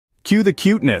Cue the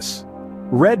cuteness.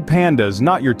 Red pandas,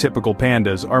 not your typical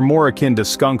pandas, are more akin to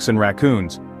skunks and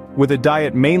raccoons. With a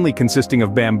diet mainly consisting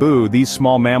of bamboo, these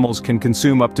small mammals can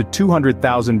consume up to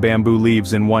 200,000 bamboo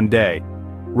leaves in one day.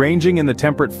 Ranging in the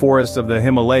temperate forests of the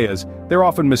Himalayas, they're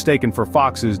often mistaken for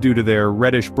foxes due to their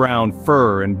reddish-brown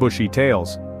fur and bushy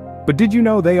tails. But did you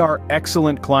know they are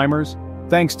excellent climbers?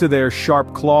 Thanks to their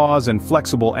sharp claws and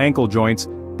flexible ankle joints,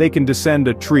 they can descend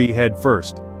a tree head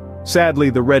first. Sadly,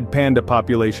 the red panda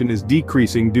population is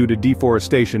decreasing due to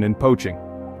deforestation and poaching.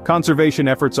 Conservation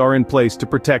efforts are in place to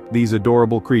protect these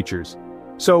adorable creatures.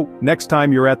 So, next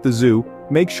time you're at the zoo,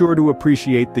 make sure to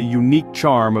appreciate the unique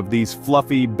charm of these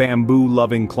fluffy,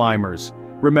 bamboo-loving climbers.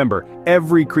 Remember,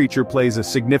 every creature plays a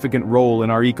significant role in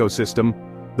our ecosystem.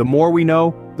 The more we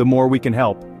know, the more we can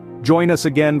help. Join us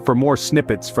again for more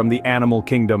snippets from the animal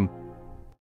kingdom.